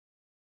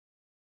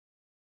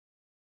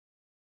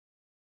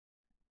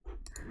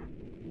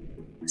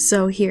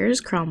So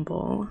here's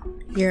Crumble.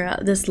 You're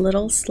this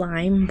little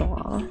slime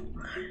ball.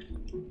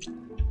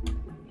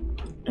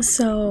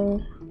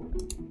 So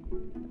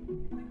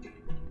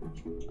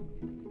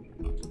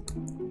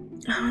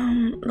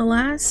the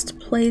last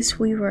place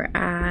we were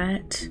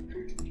at,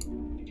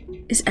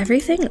 is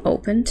everything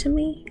open to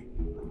me?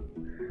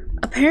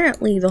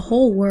 Apparently the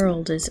whole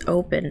world is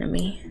open to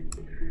me.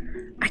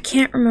 I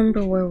can't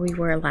remember where we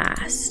were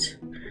last.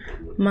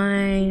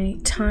 My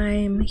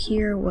time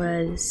here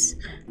was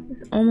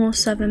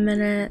almost 7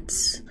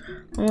 minutes,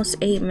 almost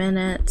 8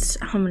 minutes.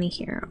 How many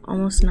here?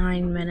 Almost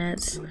 9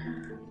 minutes.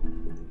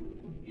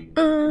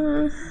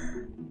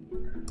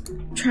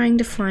 Trying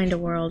to find a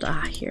world.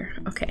 Ah, here.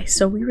 Okay,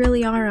 so we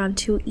really are on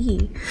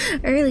 2E.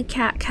 Early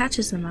cat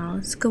catches a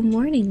mouse. Good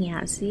morning,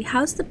 Yazzie.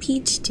 How's the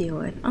peach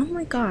doing? Oh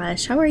my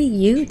gosh, how are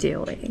you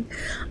doing?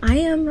 I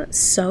am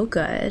so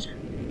good.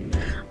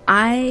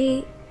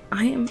 I'm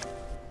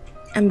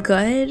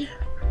good.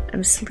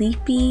 I'm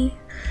sleepy.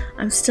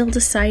 I'm still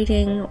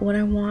deciding what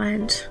I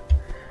want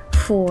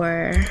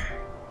for...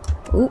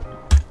 Ooh.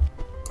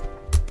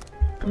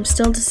 I'm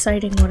still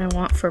deciding what I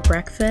want for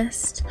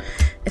breakfast.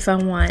 If I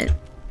want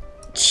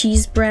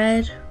cheese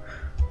bread,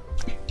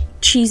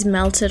 cheese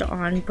melted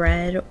on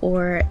bread,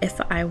 or if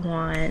I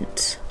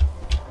want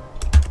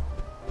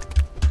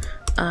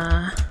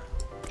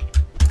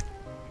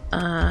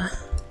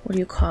what do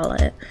you call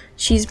it?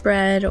 Cheese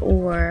bread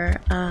or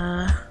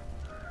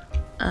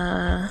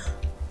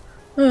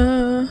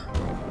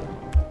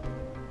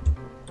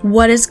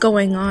what is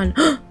going on?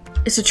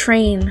 It's a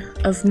train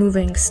of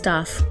moving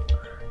stuff.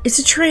 It's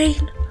a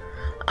train.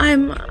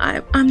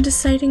 I'm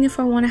deciding if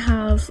I want to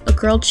have a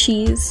grilled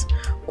cheese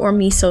or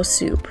miso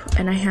soup,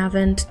 and I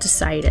haven't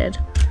decided.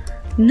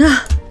 Nah.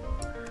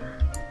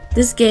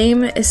 This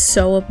game is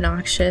so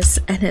obnoxious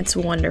and it's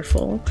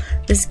wonderful.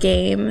 This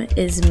game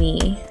is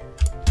me.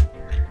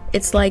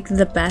 It's like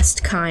the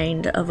best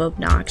kind of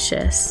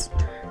obnoxious.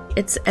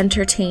 It's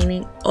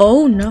entertaining.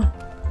 Oh no.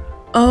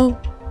 Oh,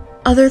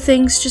 other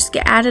things just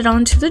get added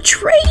onto the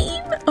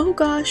train. Oh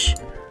gosh.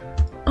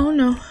 Oh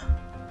no.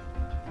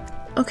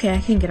 Okay, I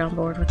can get on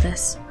board with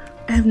this.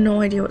 I have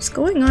no idea what's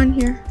going on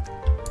here.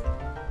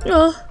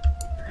 Oh,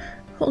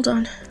 hold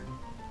on.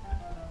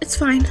 It's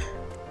fine.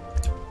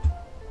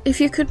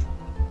 If you could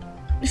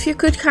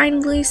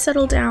kindly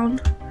settle down.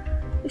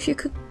 If you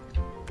could,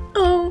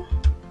 oh,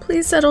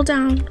 please settle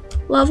down.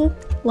 Level,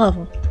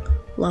 level,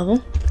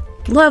 level,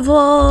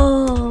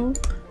 level.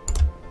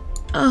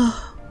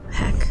 Oh,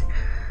 heck.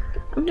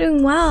 I'm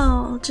doing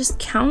well, just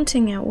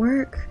counting at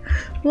work.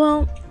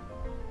 Well,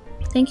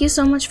 thank you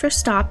so much for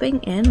stopping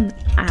in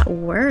at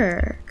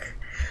work.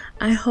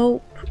 I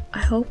hope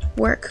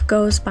work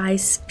goes by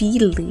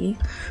speedily.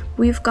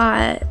 We've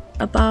got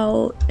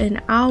about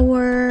an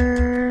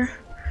hour,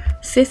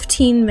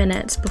 15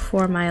 minutes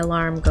before my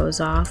alarm goes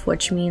off,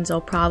 which means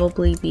I'll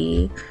probably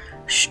be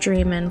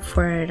streaming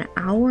for an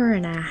hour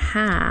and a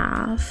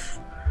half.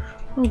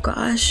 Oh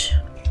gosh.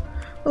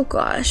 Oh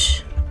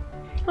gosh.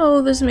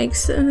 Oh, this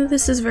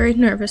is very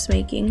nervous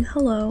making.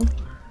 Hello.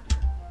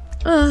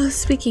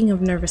 Speaking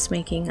of nervous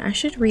making, I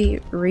should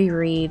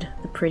reread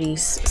the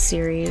Pretties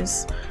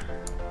series.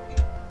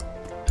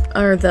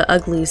 Or the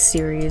Uglies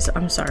series,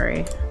 I'm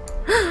sorry.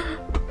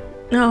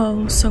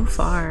 Oh, so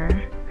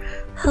far.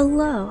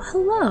 Hello,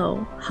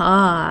 hello.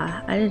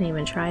 Ha, I didn't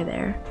even try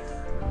there.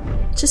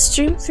 Just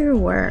stream through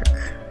work.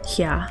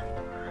 Yeah.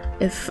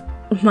 If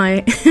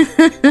my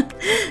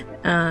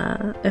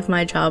if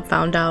my job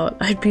found out,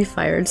 I'd be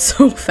fired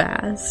so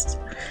fast.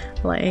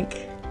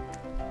 Like,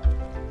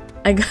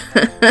 I got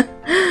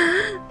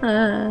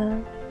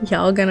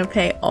y'all gonna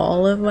pay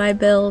all of my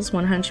bills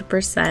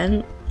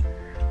 100%.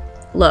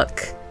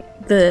 Look,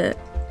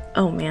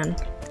 oh man,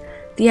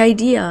 the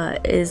idea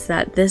is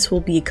that this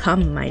will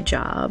become my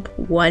job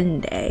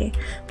one day,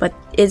 but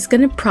it's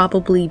gonna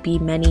probably be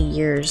many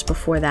years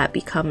before that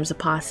becomes a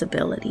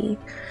possibility.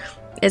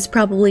 It's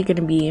probably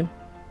gonna be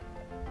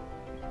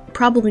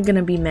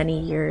many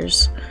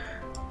years,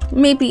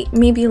 maybe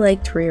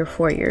like 3 or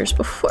 4 years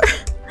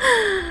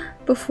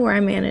before I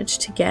manage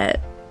to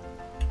get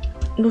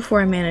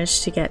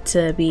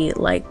to be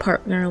like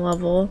partner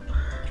level.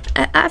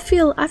 I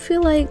feel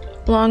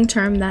like long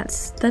term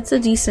that's a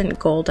decent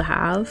goal to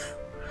have.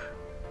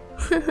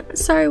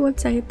 Sorry, one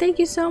second. Thank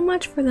you so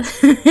much for the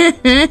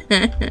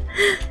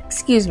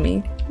excuse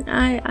me.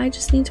 I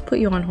just need to put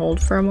you on hold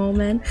for a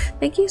moment.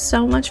 Thank you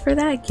so much for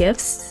that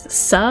gift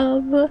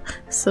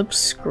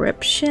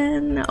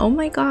subscription. Oh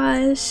my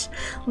gosh.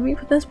 Let me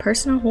put this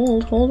person on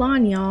hold. Hold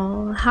on,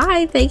 y'all.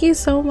 Hi, thank you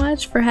so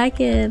much for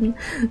heckin'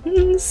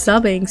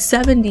 subbing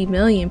 70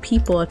 million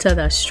people to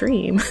the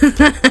stream.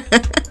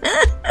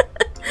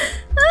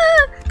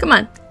 Come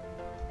on.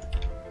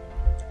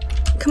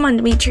 Come on,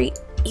 Dimitri.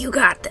 You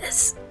got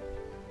this.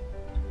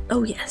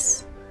 Oh,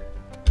 yes.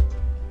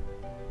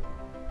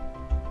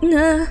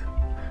 Nah.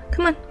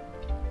 Come on.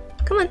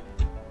 Come on.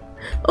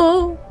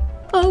 Oh.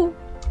 Oh.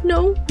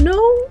 No.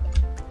 No.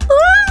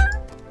 Ah!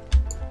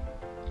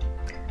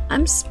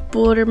 I'm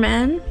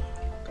Spooderman.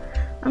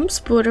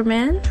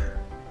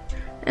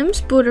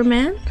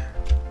 Spooderman.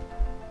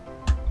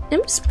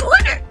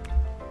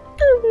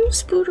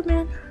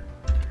 Spooderman.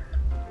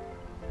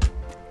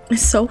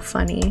 It's so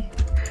funny.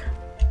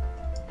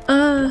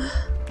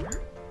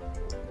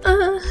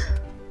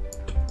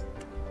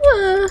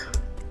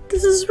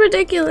 This is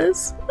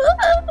ridiculous.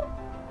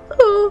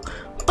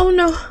 Oh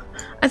no.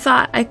 I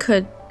thought I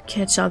could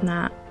catch on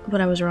that,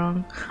 but I was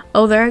wrong.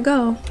 Oh, there I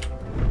go.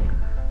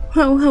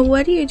 Oh,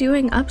 what are you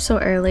doing up so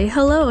early?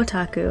 Hello,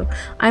 Otaku.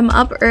 I'm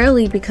up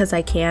early because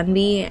I can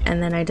be,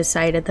 and then I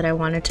decided that I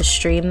wanted to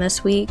stream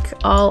this week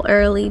all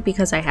early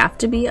because I have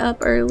to be up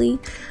early.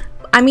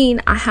 I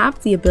mean, I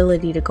have the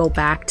ability to go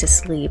back to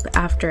sleep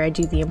after I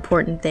do the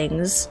important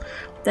things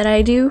that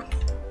I do,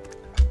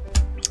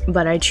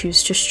 but I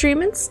choose to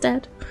stream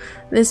instead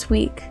this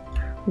week.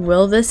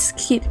 Will this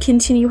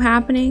continue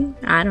happening?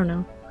 I don't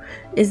know.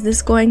 Is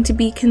this going to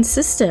be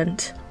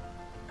consistent?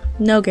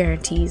 No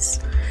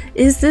guarantees.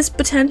 Is this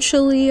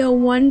potentially a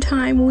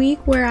one-time week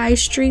where I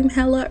stream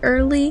hella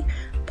early?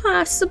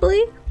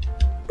 Possibly.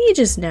 You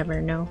just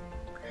never know.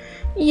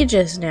 You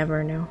just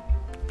never know.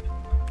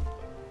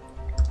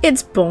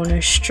 It's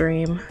bonus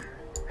stream.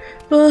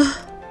 It's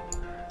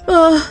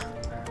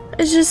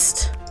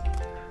just...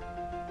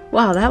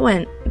 Wow, that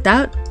went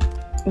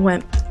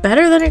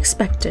better than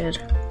expected.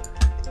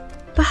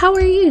 But how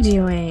are you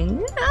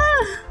doing?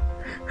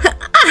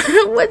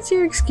 What's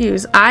your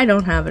excuse? I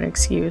don't have an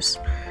excuse.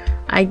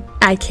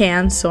 I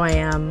can, so I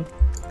am.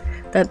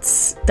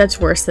 That's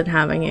worse than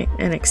having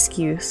an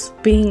excuse.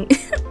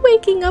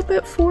 Waking up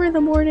at 4 in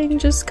the morning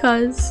just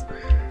cuz.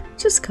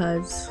 Just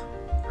cuz.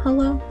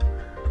 Hello?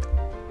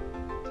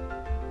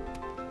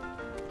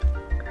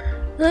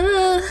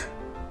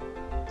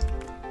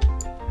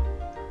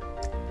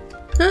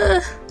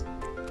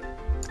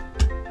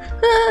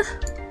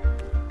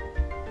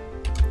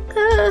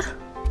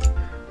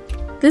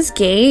 This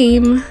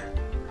game.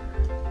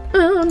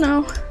 Oh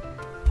no.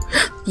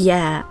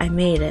 Yeah, I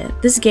made it.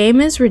 This game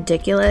is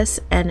ridiculous,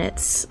 and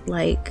it's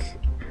like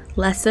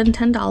less than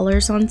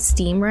 $10 on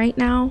Steam right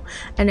now,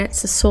 and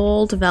it's a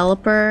sole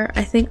developer,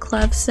 I think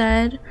Clev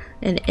said,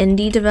 an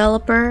indie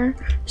developer.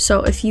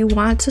 So if you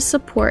want to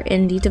support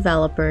indie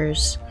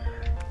developers,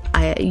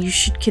 you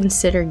should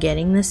consider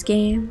getting this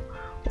game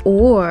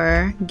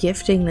or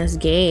gifting this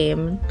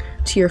game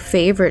to your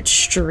favorite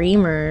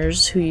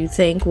streamers who you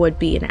think would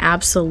be an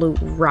absolute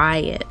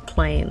riot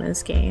playing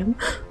this game.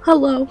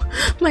 Hello,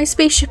 my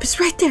spaceship is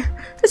right there.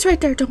 It's right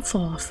there. Don't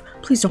fall off.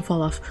 Please don't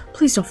fall off.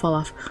 Please don't fall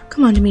off.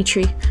 Come on,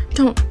 Dimitri.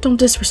 Don't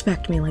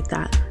disrespect me like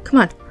that. Come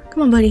on.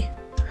 Come on, buddy.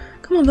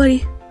 Come on,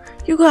 buddy.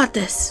 You got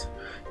this.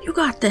 You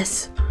got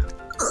this.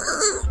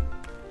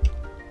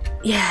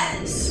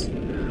 Yes.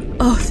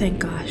 Oh, thank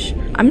gosh.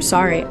 I'm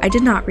sorry. I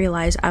did not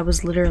realize I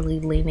was literally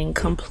leaning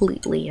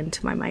completely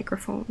into my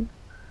microphone.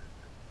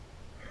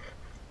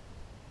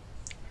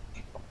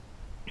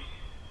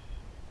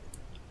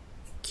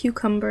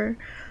 Cucumber,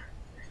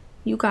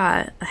 you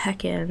got a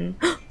heckin'.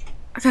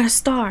 I got a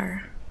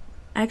star.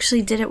 I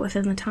actually did it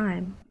within the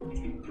time.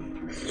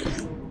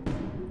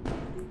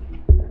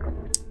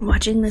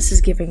 Watching this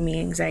is giving me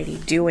anxiety.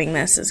 Doing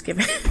this is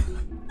giving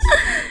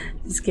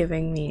is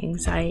giving me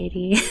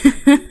anxiety.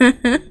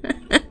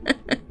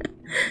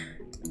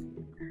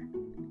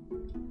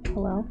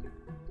 Hello?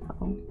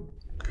 Uh-oh.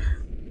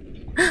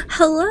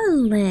 Hello,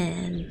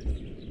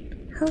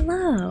 Lynn.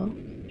 Hello.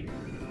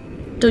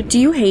 Do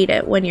you hate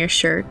it when your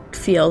shirt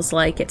feels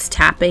like it's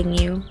tapping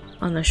you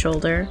on the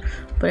shoulder,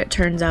 but it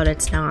turns out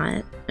it's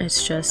not?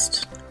 It's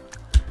just...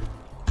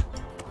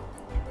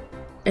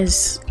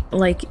 It's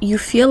like, you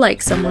feel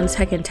like someone's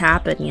heckin'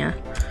 tapping you,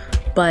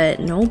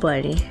 but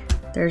nobody.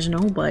 There's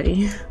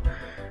nobody.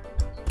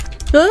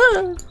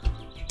 Ah!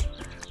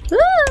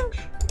 Ah!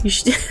 You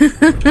should...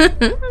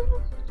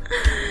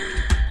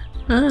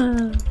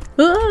 ah!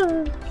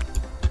 Ah!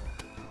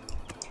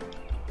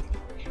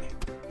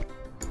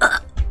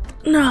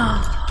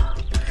 No.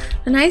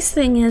 The nice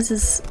thing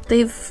is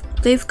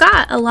they've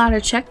got a lot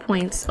of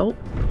checkpoints. Oh,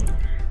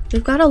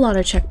 they've got a lot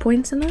of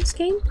checkpoints in this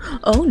game.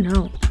 Oh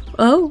no.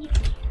 Oh.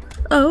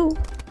 Oh.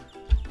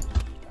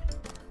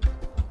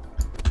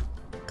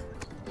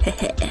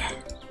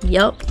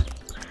 Yup.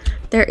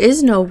 There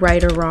is no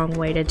right or wrong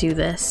way to do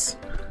this.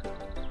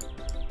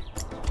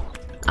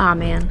 Ah,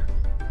 man.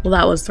 Well,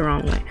 that was the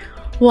wrong way.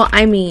 Well,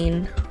 I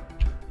mean,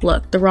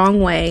 look, the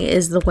wrong way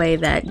is the way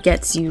that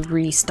gets you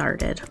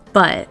restarted,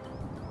 but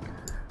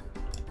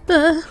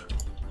pet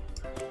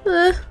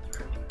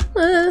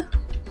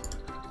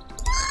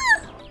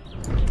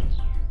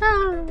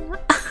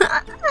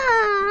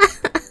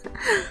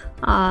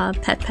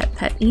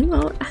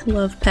emote. I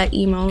love pet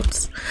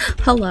emotes.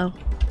 Hello.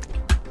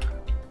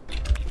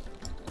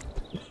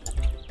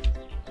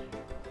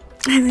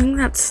 I think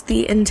that's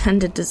the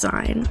intended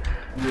design.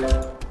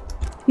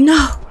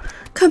 No!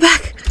 Come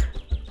back!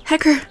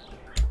 Hacker!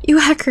 You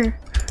hacker!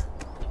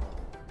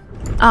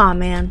 Aw,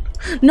 man.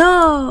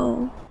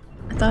 No!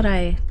 I thought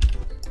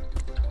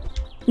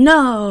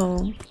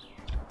No!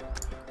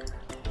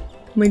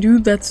 My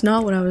dude, that's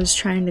not what I was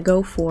trying to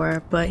go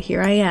for, but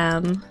here I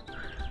am.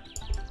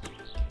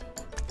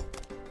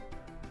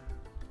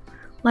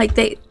 Like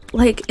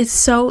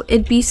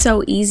it'd be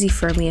so easy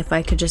for me if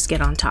I could just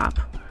get on top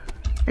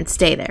and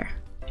stay there.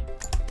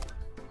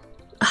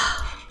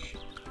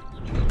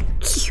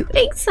 Cute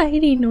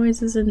anxiety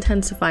noises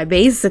intensify.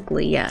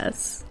 Basically,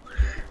 yes.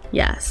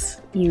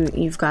 Yes.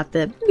 You've got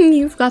the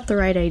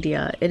right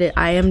idea.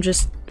 I am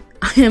just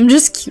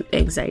cute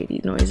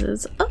anxiety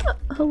noises.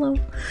 Hello.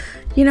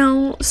 You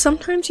know,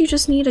 sometimes you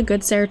just need a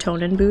good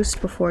serotonin boost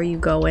before you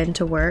go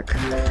into work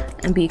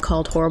and be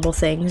called horrible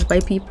things by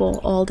people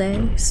all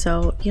day.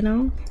 So, you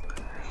know,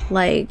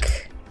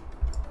 like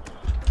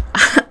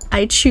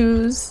I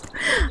choose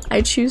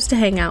to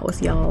hang out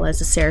with y'all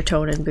as a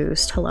serotonin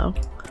boost. Hello.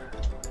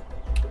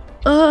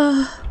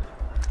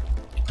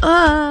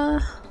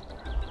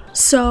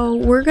 So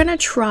we're gonna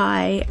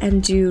try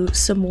and do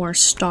some more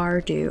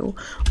Stardew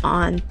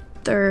on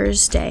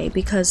Thursday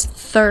because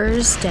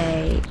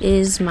Thursday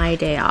is my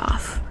day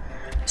off.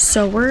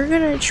 So we're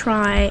gonna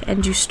try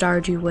and do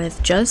Stardew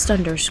with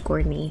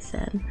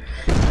just_Nathan,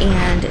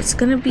 and it's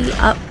gonna be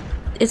up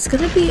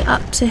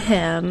to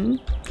him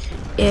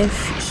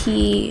if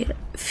he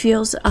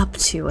feels up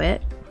to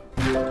it,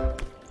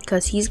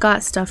 because he's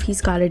got stuff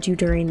he's got to do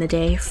during the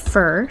day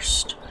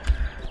first.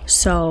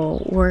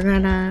 So we're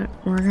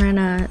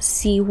gonna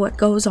see what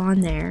goes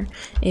on there.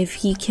 If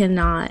he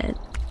cannot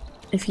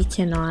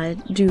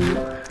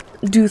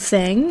do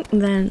thing,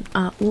 then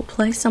we'll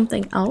play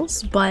something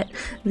else. But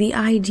the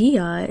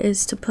idea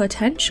is to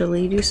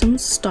potentially do some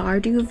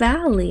Stardew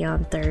Valley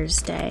on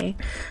Thursday.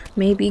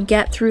 Maybe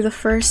get through the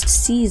first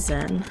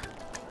season,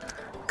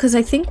 because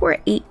I think we're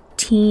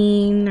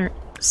 18 or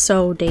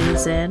so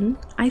days in.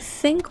 I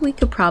think we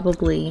could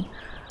probably...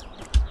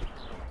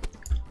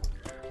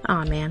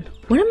 Aw, man.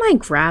 What am I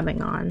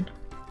grabbing on?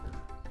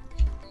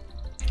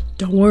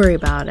 Don't worry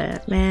about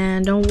it,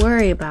 man. Don't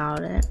worry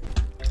about it.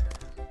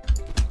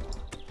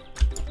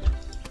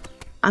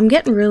 I'm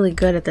getting really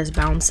good at this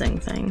bouncing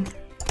thing.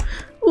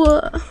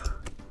 What?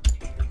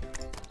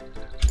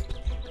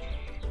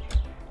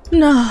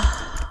 No.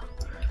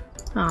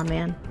 Aw,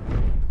 man.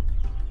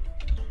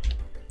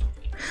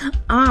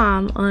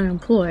 I'm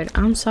unemployed.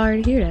 I'm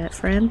sorry to hear that,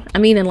 friend. I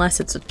mean, unless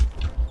it's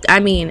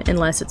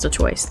a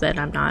choice, then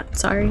I'm not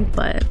sorry,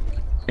 but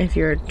if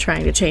you're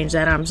trying to change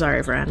that, I'm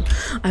sorry, friend.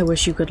 I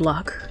wish you good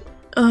luck.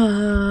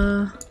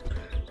 No,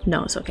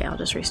 it's okay. I'll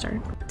just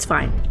restart. It's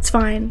fine. It's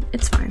fine.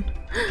 It's fine.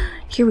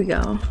 Here we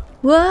go.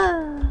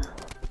 Whoa.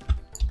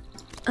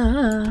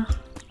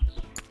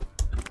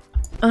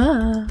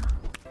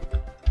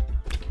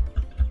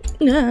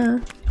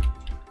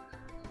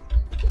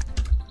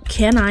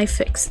 Can I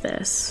fix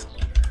this?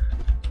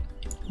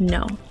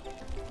 No.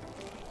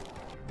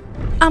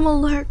 I'm a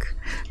lurk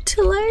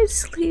till I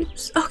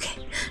sleeps.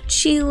 Okay,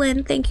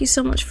 Cheelin, thank you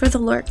so much for the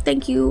lurk.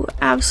 Thank you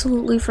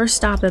absolutely for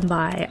stopping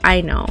by.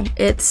 I know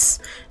it's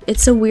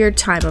a weird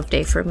time of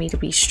day for me to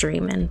be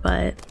streaming,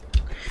 but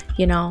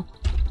you know,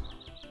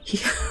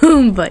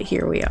 but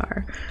here we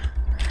are.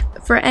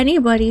 For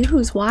anybody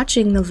who's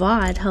watching the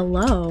VOD,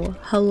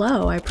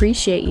 hello, I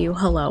appreciate you.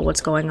 Hello,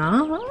 what's going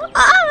on?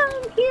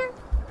 I'm here.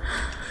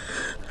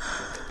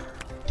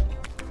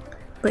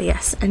 But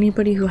yes,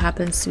 anybody who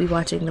happens to be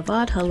watching the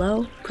VOD,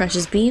 hello,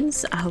 precious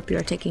beans. I hope you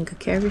are taking good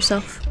care of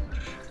yourself.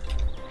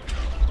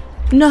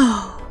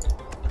 No.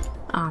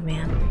 Aw,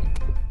 man.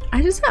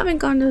 I just haven't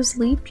gone to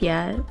sleep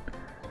yet.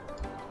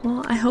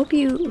 Well, I hope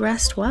you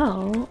rest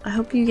well. I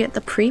hope you get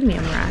the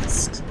premium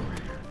rest.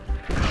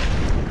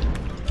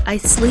 I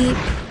sleep.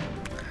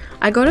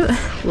 I go to...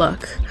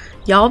 Look,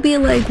 y'all be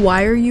like,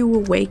 why are you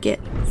awake at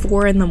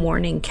 4 in the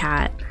morning,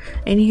 cat?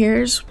 And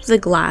here's the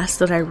glass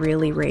that I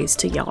really raise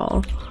to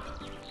y'all.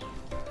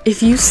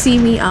 If you see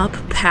me up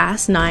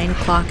past 9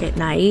 o'clock at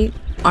night,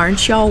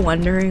 aren't y'all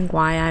wondering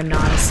why I'm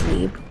not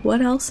asleep?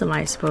 What else am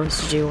I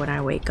supposed to do when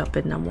I wake up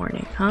in the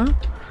morning, huh?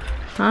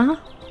 Huh?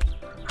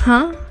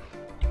 Huh?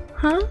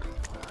 Huh?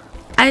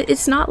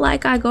 It's not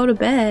like I go to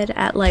bed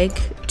at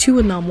like 2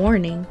 in the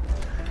morning.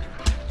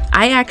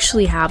 I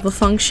actually have a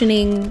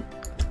functioning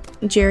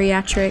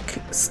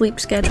geriatric sleep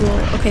schedule.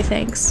 Okay,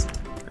 thanks.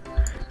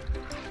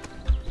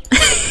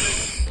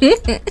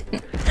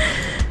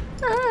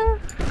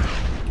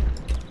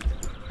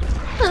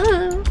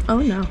 Oh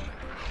no.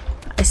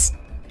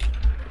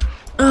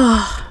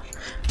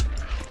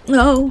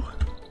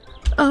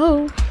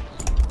 Oh.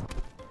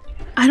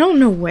 I don't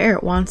know where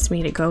it wants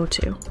me to go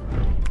to.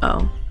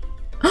 Oh.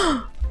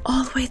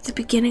 All the way at the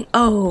beginning.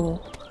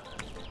 Oh.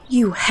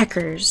 You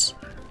heckers.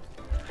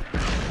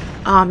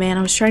 Aw, man,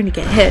 I was trying to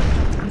get hit.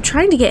 I'm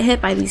trying to get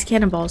hit by these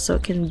cannonballs so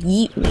it can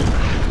yeet me.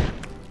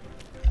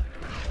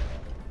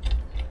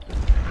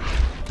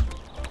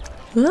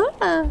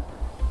 Ah.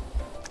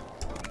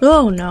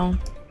 Oh no.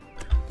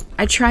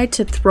 I tried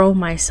to throw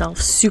myself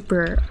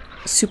super,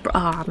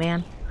 aw,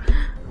 man.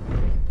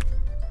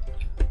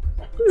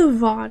 The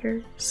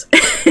VODers.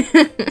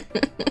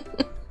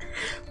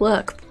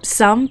 Look,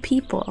 some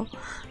people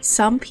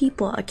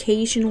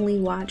occasionally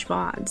watch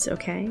VODs,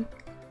 okay?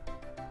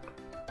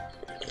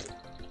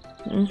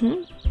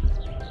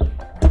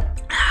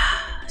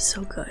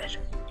 So good.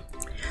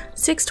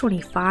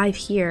 6:25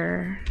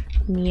 here.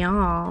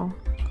 Y'all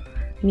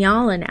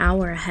an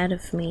hour ahead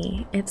of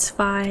me. It's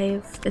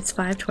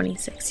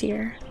 5:26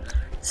 here.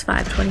 It's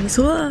 5:20.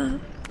 Whoa.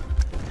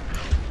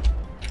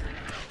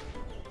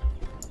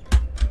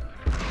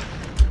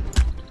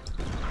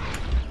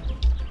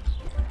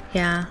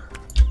 Yeah.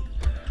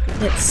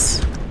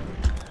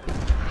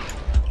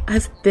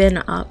 I've been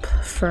up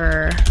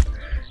for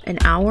an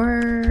hour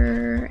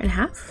and a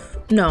half?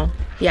 No.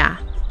 Yeah.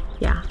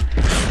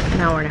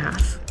 An hour and a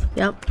half.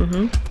 Yep.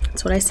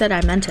 That's what I said.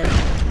 I meant it.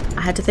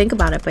 I had to think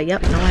about it, but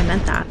yep, no, I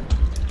meant that.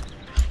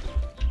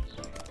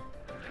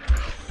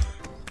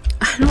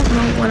 I don't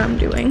know what I'm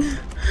doing.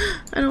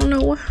 I don't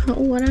know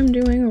what I'm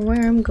doing or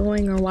where I'm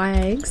going or why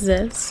I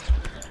exist.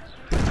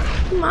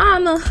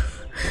 Mama!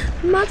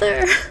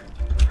 Mother!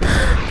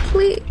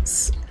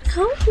 Please,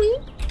 help me.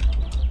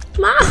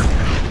 Ma!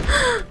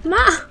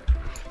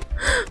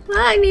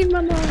 I need my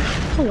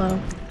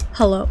mom.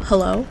 Hello.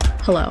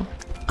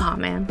 Aw,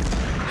 man.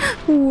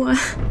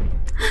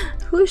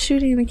 Who's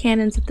shooting the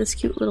cannons at this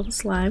cute little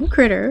slime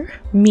critter?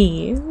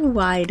 Me,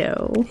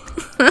 Wido.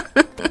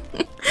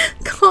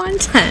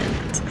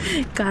 Content.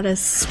 Gotta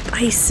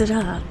spice it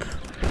up.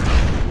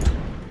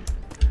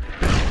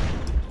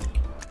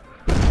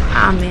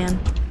 Ah, man.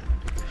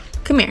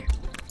 Come here.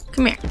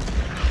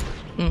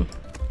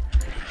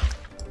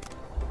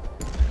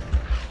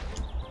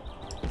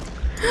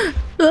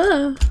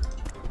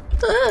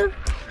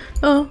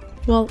 Oh,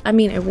 well, I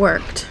mean, it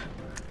worked.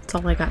 That's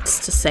all I got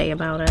to say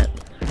about it.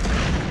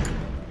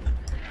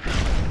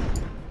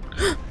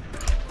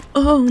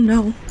 Oh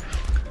no.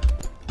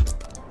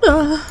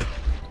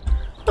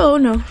 Oh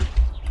no.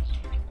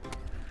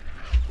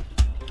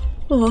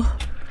 Oh,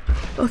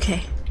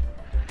 okay.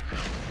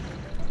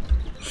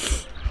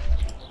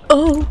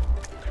 Oh.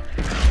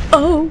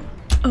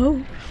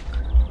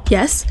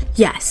 Yes.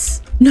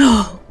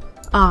 No.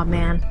 Aw,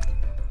 man.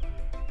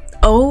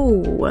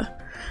 Oh.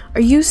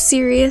 Are you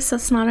serious?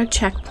 That's not a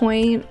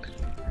checkpoint?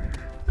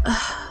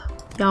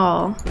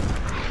 Y'all.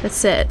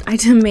 That's it. I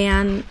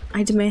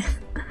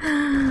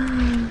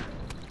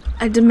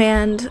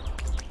demand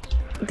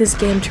this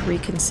game to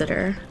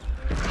reconsider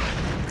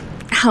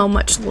how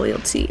much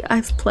loyalty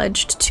I've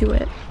pledged to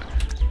it.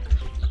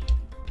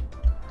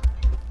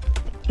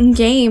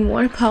 Game,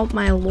 what about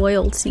my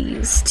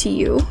loyalties to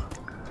you?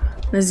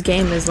 This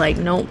game is like,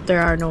 nope,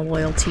 there are no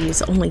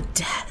loyalties, only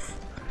death.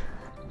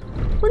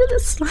 What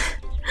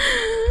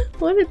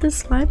did this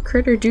slime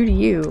critter do to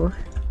you?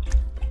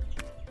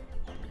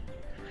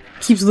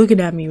 Keeps looking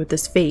at me with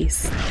this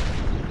face.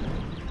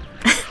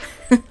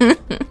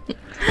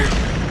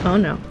 Oh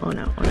no.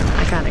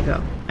 I gotta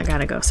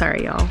go.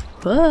 Sorry, y'all.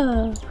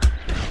 Whoa.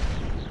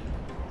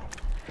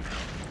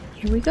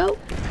 Here we go.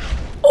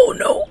 Oh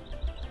no.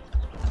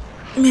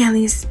 Man,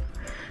 these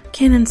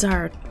cannons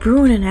are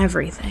ruining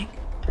everything.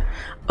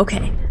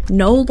 Okay,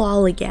 no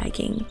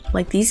lollygagging.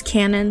 Like, these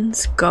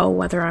cannons go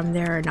whether I'm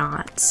there or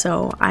not.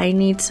 So I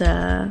need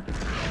to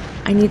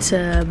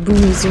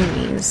boomy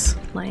zoomies.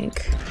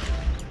 Like,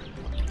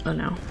 oh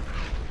no.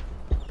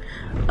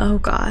 Oh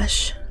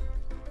gosh.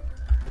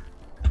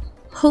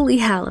 Holy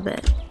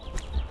halibut.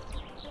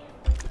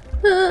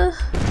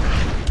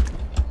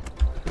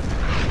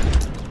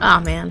 Ah,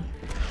 man.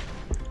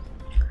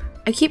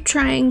 I keep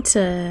trying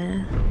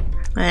to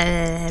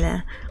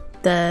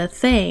the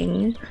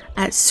thing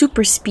at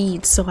super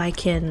speed so I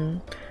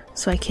can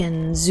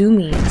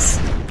zoomies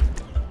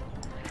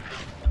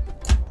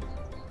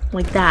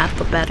like that,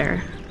 but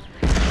better.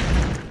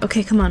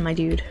 Okay, come on, my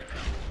dude.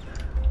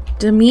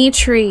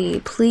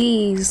 Dimitri,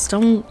 please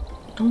don't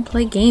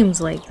play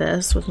games like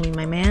this with me,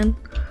 my man.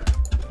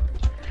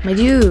 My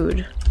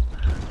dude,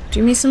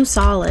 do me some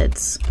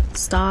solids.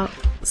 Stop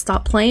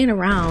playing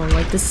around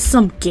like this is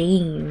some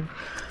game.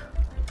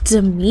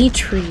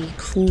 Dimitri,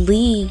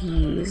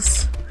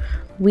 please.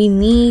 We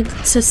need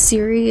to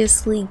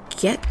seriously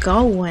get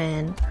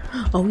going.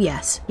 Oh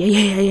yes.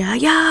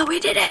 Yeah, we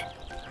did it.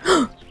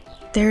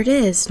 There it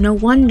is. No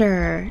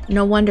wonder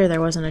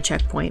there wasn't a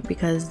checkpoint,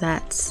 because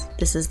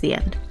this is the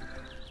end.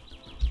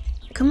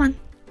 Come on.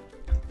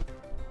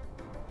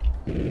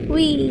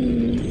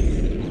 We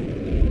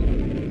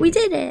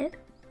did it.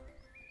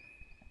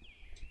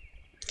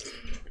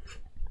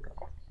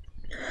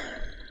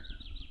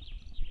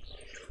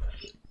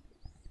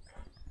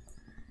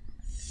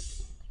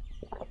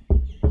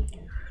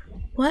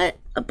 What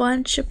a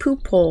bunch of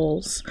poop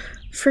holes.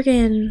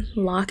 Friggin'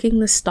 locking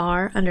the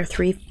star under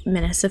 3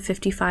 minutes of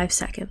 55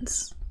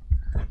 seconds.